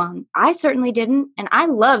do it alone. I certainly didn't. And I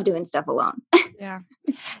love doing stuff alone.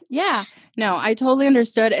 Yeah. No, I totally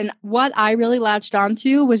understood. And what I really latched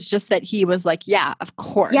onto was just that he was like, yeah, of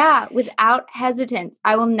course. Yeah. Without hesitance.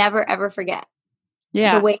 I will never, ever forget.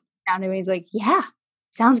 Yeah. The way down to me, he's like, yeah,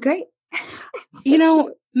 sounds great.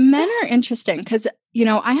 Men are interesting because,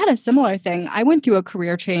 I had a similar thing. I went through a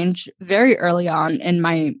career change very early on in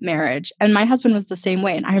my marriage, and my husband was the same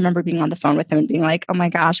way. And I remember being on the phone with him and being like, oh my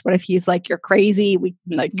gosh, what if he's like, you're crazy?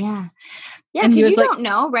 Yeah, because you don't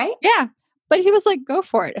know, right? Yeah. But he was like, go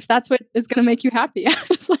for it. If that's what is going to make you happy. I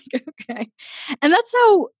was like, okay. And that's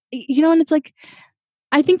how, and it's like,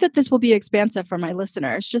 I think that this will be expansive for my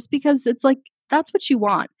listeners, just because it's like, that's what you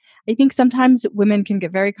want. I think sometimes women can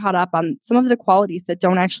get very caught up on some of the qualities that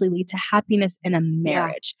don't actually lead to happiness in a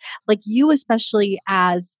marriage. Yeah. Like you, especially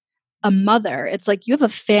as a mother, it's like you have a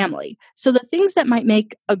family. So the things that might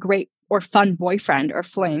make a great or fun boyfriend or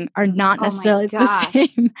fling are not necessarily the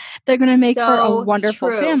same. They're going to make for a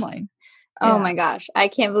wonderful family. Oh my gosh. I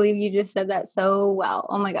can't believe you just said that so well.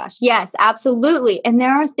 Oh my gosh. Yes, absolutely. And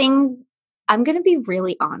there are things, I'm going to be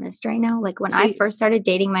really honest right now. Like when I first started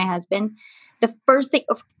dating my husband, the first thing,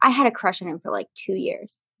 I had a crush on him for like 2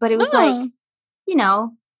 years, but it was Oh. like,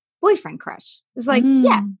 boyfriend crush. It was like,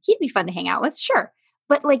 yeah, he'd be fun to hang out with. Sure.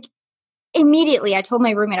 But like immediately I told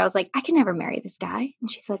my roommate, I was like, I can never marry this guy.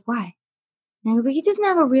 And she's like, why? And I go, but he doesn't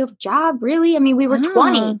have a real job, really. I mean, we were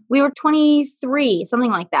 20, we were 23,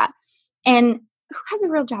 something like that. And who has a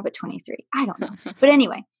real job at 23? I don't know. But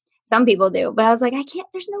anyway, some people do. But I was like, I can't,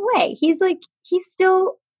 there's no way. He's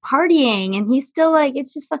still partying and he's still like,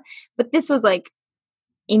 it's just fun. But this was like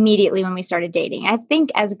immediately when we started dating. I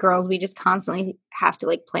think as girls, we just constantly have to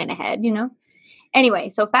like plan ahead, Anyway,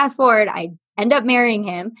 so fast forward, I end up marrying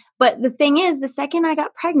him. But the thing is, the second I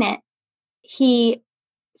got pregnant, he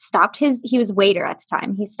was waiter at the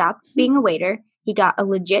time. He stopped being a waiter. He got a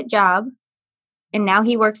legit job and now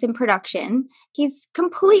he works in production. He's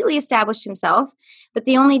completely established himself. But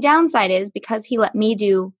the only downside is because he let me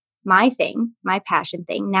do my thing, my passion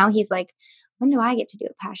thing. Now he's like, when do I get to do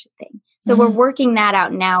a passion thing? So we're working that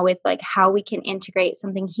out now with like how we can integrate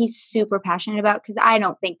something he's super passionate about. Cause I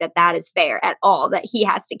don't think that is fair at all, that he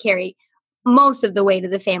has to carry most of the weight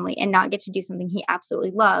of the family and not get to do something he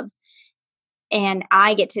absolutely loves. And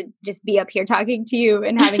I get to just be up here talking to you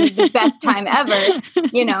and having the best time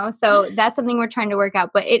ever, so that's something we're trying to work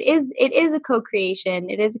out. But it is a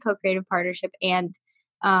co-creation. It is a co-creative partnership. And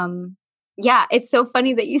yeah, it's so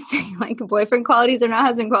funny that you say like boyfriend qualities are not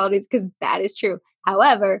husband qualities, because that is true.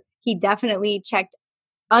 However, he definitely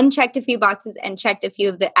unchecked a few boxes and checked a few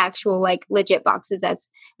of the actual like legit boxes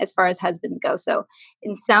as far as husbands go. So,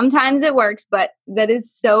 and sometimes it works, but that is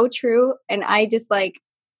so true. And I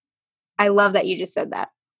love that you just said that.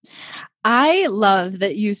 I love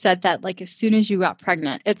that you said that, like, as soon as you got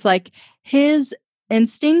pregnant, it's like his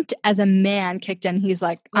instinct as a man kicked in. He's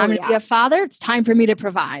like, I'm going to be a father. It's time for me to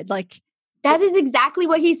provide. Like, that is exactly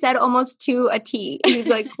what he said, almost to a T. He's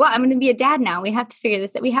like, well, I'm going to be a dad now. We have to figure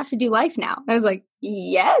this out. We have to do life now. I was like,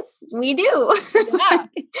 yes, we do. Yeah.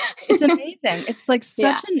 It's amazing. It's like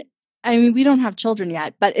we don't have children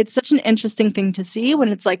yet, but it's such an interesting thing to see when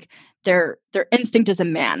it's like their instinct is a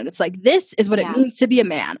man. And it's like, this is what it means to be a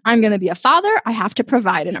man. I'm going to be a father. I have to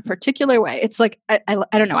provide in a particular way. It's like, I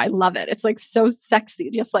don't know. I love it. It's like so sexy,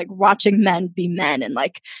 just like watching men be men and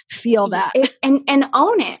like feel that. And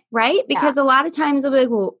own it, right? Because a lot of times they'll be like,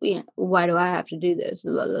 well, why do I have to do this?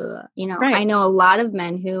 Blah, blah, blah. Right. I know a lot of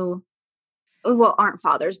men who, aren't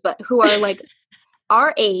fathers, but who are like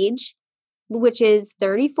our age, which is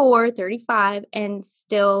 34, 35, and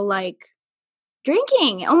still like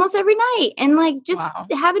drinking almost every night and like just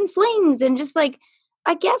having flings and just like,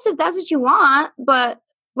 I guess if that's what you want, but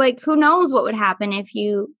like, who knows what would happen if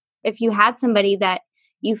you had somebody that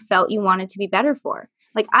you felt you wanted to be better for.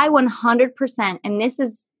 Like I 100%, and this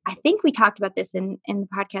is, I think we talked about this in the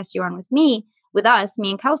podcast you were on me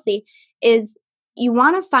and Kelsey, is you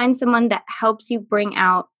want to find someone that helps you bring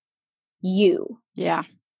out you. Yeah.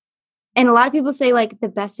 And a lot of people say like the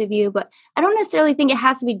best of you, but I don't necessarily think it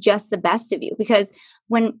has to be just the best of you, because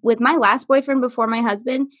with my last boyfriend before my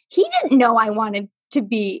husband, he didn't know I wanted to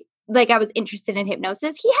be like, I was interested in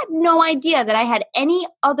hypnosis. He had no idea that I had any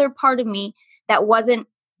other part of me that wasn't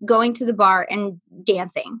going to the bar and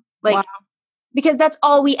dancing. Like, because that's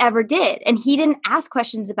all we ever did. And he didn't ask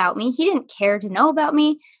questions about me. He didn't care to know about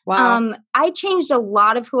me. Wow. I changed a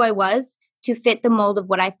lot of who I was to fit the mold of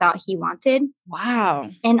what I thought he wanted. Wow.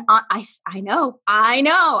 And I know,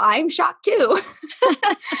 I'm shocked too.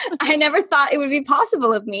 I never thought it would be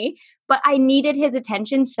possible of me, but I needed his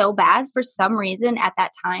attention so bad for some reason at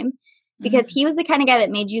that time, because he was the kind of guy that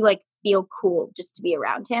made you like feel cool just to be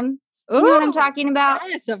around him. Do you know what I'm talking about?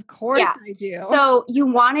 Yes, of course I do. So you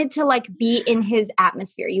wanted to like be in his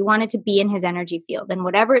atmosphere. You wanted to be in his energy field and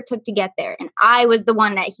whatever it took to get there. And I was the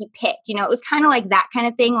one that he picked. It was kind of like that kind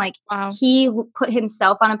of thing. Like he put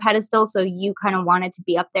himself on a pedestal. So you kind of wanted to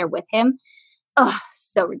be up there with him. Oh,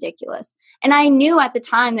 so ridiculous. And I knew at the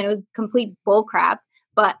time that it was complete bull crap,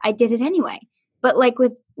 but I did it anyway. But like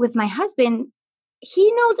with my husband,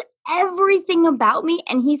 he knows everything about me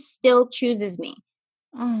and he still chooses me.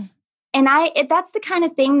 Oh. And that's the kind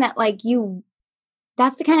of thing that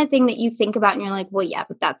that's the kind of thing that you think about and you're like, well, yeah,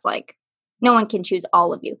 but that's like, no one can choose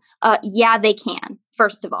all of you. Yeah, they can.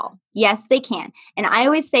 First of all, yes, they can. And I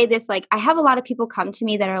always say this, like, I have a lot of people come to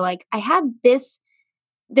me that are like, I had this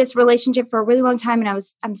relationship for a really long time and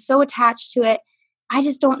I'm so attached to it. I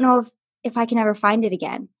just don't know if I can ever find it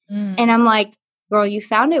again. And I'm like, girl, you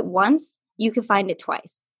found it once, you can find it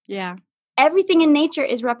twice. Yeah. Everything in nature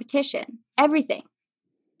is repetition. Everything.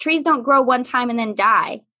 Trees don't grow one time and then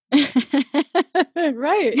die.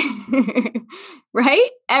 Right. Right?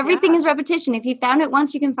 Everything is repetition. If you found it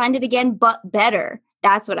once, you can find it again, but better.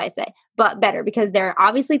 That's what I say. But better, because there are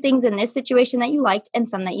obviously things in this situation that you liked and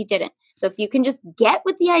some that you didn't. So if you can just get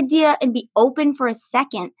with the idea and be open for a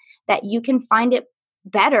second that you can find it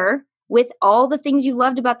better with all the things you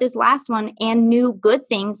loved about this last one and new good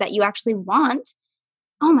things that you actually want.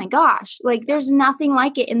 Oh my gosh, like there's nothing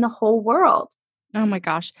like it in the whole world. Oh my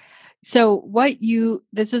gosh. So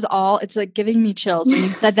this is all, it's like giving me chills when you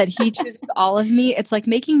said that he chooses all of me. It's like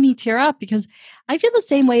making me tear up because I feel the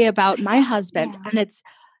same way about my husband. Yeah. And it's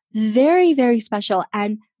very, very special.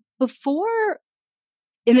 And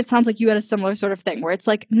it sounds like you had a similar sort of thing where it's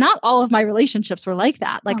like, not all of my relationships were like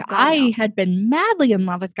that. Like Oh, God, I no. had been madly in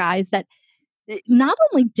love with guys that not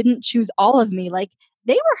only didn't choose all of me, like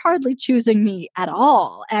they were hardly choosing me at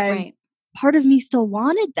all. And Right. part of me still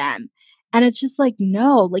wanted them. And it's just like,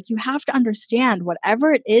 no, like you have to understand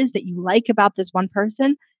whatever it is that you like about this one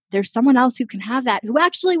person, there's someone else who can have that, who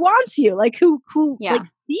actually wants you, like who Yeah. like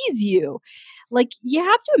sees you. Like you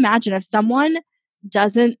have to imagine if someone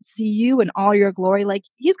doesn't see you in all your glory, like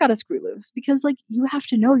he's got to screw loose because like you have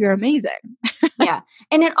to know you're amazing. Yeah.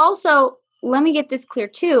 And it also, let me get this clear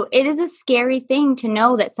too. It is a scary thing to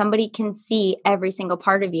know that somebody can see every single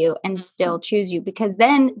part of you and still choose you, because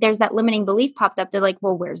then there's that limiting belief popped up. They're like,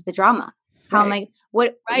 well, where's the drama? How am I,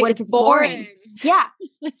 what if it's boring? Yeah.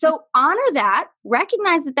 So honor that,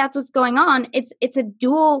 recognize that that's what's going on. It's a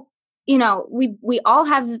dual, we all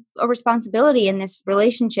have a responsibility in this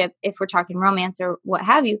relationship. If we're talking romance or what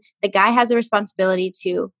have you, the guy has a responsibility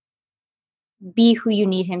to be who you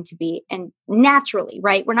need him to be. And naturally,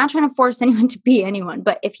 right? We're not trying to force anyone to be anyone,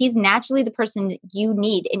 but if he's naturally the person that you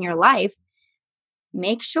need in your life,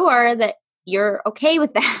 make sure that you're okay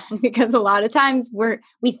with that, because a lot of times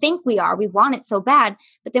we think we want it so bad,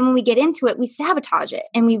 but then when we get into it, we sabotage it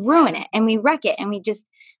and we ruin it and we wreck it and we just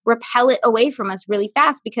repel it away from us really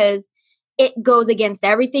fast because it goes against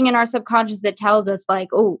everything in our subconscious that tells us like,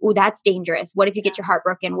 oh, that's dangerous. What if you get your heart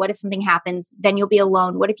broken? What if something happens? Then you'll be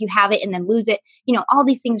alone. What if you have it and then lose it? All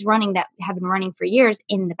these things running that have been running for years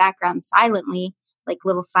in the background silently, like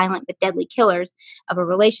little silent but deadly killers of a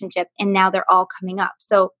relationship. And now they're all coming up.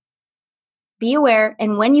 So be aware.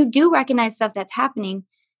 And when you do recognize stuff that's happening,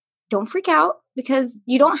 don't freak out, because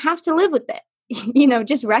you don't have to live with it.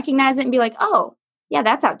 Just recognize it and be like, oh, yeah,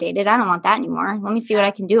 that's outdated. I don't want that anymore. Let me see what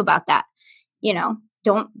I can do about that.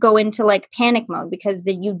 Don't go into like panic mode, because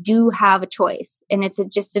then you do have a choice, and it's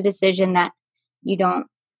just a decision that you don't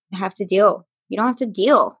have to deal. You don't have to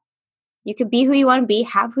deal. You could be who you want to be,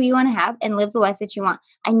 have who you want to have, and live the life that you want.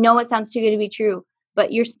 I know it sounds too good to be true,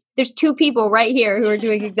 but there's two people right here who are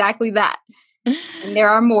doing exactly that. And there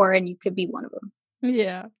are more, and you could be one of them.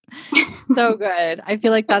 Yeah. So good. I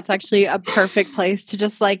feel like that's actually a perfect place to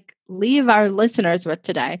just like leave our listeners with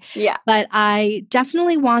today. Yeah. But I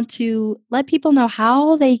definitely want to let people know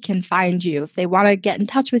how they can find you. If they want to get in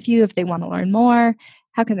touch with you, if they want to learn more,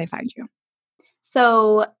 how can they find you?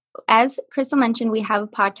 So as Crystal mentioned, we have a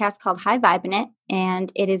podcast called Vibin,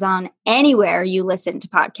 and it is on anywhere you listen to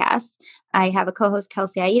podcasts. I have a co-host,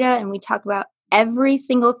 Kelsey Aida, and we talk about every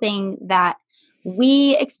single thing that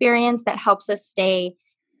we experience that helps us stay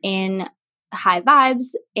in high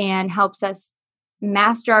vibes and helps us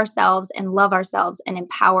master ourselves and love ourselves and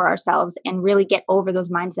empower ourselves and really get over those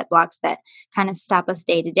mindset blocks that kind of stop us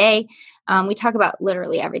day to day. We talk about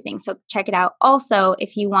literally everything. So check it out. Also,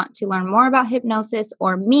 if you want to learn more about hypnosis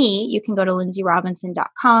or me, you can go to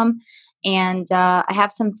lynnseyrobinson.com. And I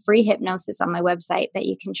have some free hypnosis on my website that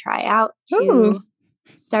you can try out to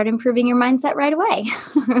start improving your mindset right away.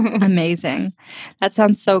 Amazing. That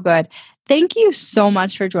sounds so good. Thank you so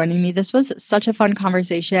much for joining me. This was such a fun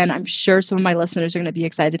conversation. I'm sure some of my listeners are going to be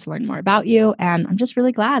excited to learn more about you. And I'm just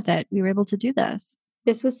really glad that we were able to do this.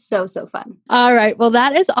 This was so fun. All right. Well,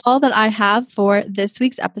 that is all that I have for this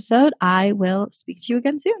week's episode. I will speak to you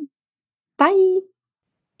again soon. Bye.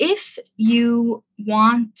 If you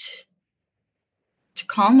want to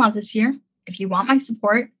call in love this year, if you want my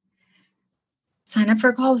support, sign up for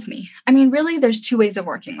a call with me. I mean, really, there's two ways of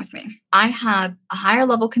working with me. I have a higher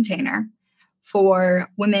level container for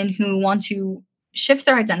women who want to shift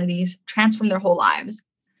their identities, transform their whole lives.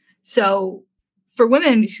 So for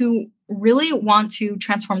women who really want to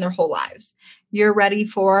transform their whole lives, you're ready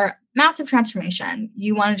for massive transformation.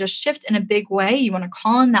 You want to just shift in a big way. You want to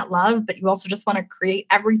call in that love, but you also just want to create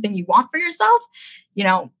everything you want for yourself,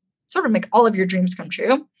 sort of make all of your dreams come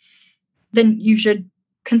true. Then you should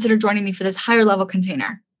consider joining me for this higher level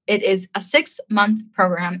container. It is a 6-month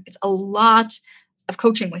program. It's a lot of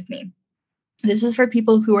coaching with me. This is for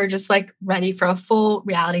people who are just like ready for a full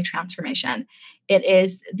reality transformation. It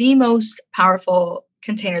is the most powerful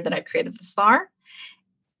container that I've created thus far.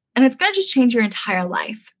 And it's going to just change your entire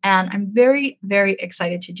life. And I'm very, very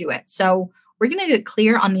excited to do it. So we're going to get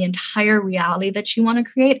clear on the entire reality that you want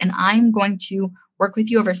to create. And I'm going to work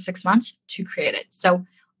with you over 6 months to create it. So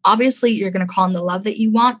obviously you're going to call in the love that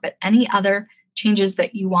you want, but any other changes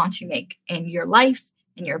that you want to make in your life,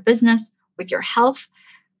 in your business, with your health,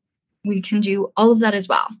 we can do all of that as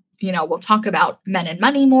well. We'll talk about men and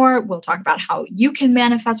money more. We'll talk about how you can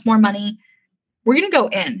manifest more money. We're going to go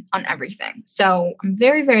in on everything. So I'm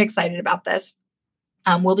very, very excited about this.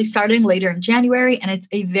 We'll be starting later in January, and it's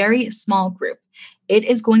a very small group. It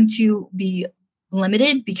is going to be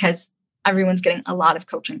limited because everyone's getting a lot of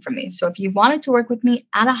coaching from me. So if you wanted to work with me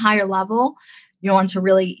at a higher level, you want to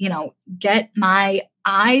really, get my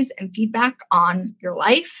eyes and feedback on your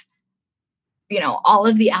life, all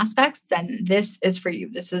of the aspects, then this is for you.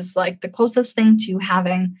 This is like the closest thing to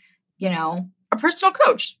having, a personal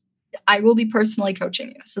coach. I will be personally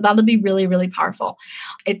coaching you. So that'll be really, really powerful.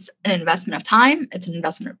 It's an investment of time, it's an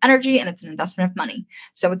investment of energy, and it's an investment of money.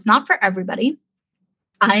 So it's not for everybody.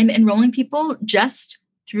 I'm enrolling people just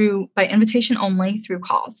by invitation only through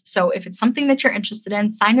calls. So if it's something that you're interested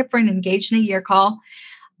in, sign up for an Engaged in a Year call.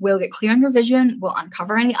 We'll get clear on your vision. We'll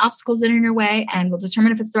uncover any obstacles that are in your way, and we'll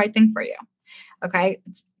determine if it's the right thing for you. Okay.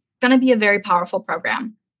 It's going to be a very powerful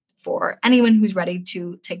program for anyone who's ready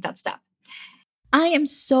to take that step. I am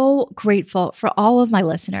so grateful for all of my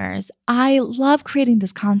listeners. I love creating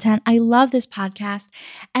this content. I love this podcast.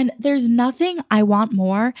 And there's nothing I want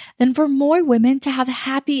more than for more women to have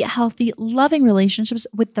happy, healthy, loving relationships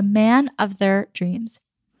with the man of their dreams.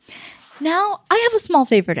 Now, I have a small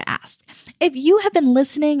favor to ask. If you have been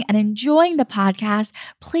listening and enjoying the podcast,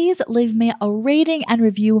 please leave me a rating and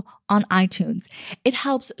review on iTunes. It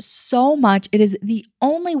helps so much. It is the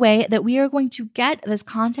only way that we are going to get this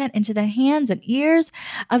content into the hands and ears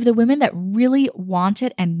of the women that really want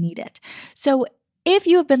it and need it. So if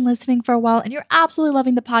you have been listening for a while and you're absolutely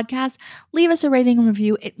loving the podcast, leave us a rating and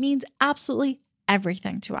review. It means absolutely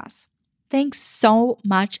everything to us. Thanks so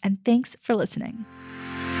much, and thanks for listening.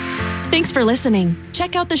 Thanks for listening.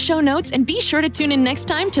 Check out the show notes and be sure to tune in next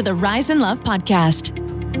time to the Rise in Love podcast.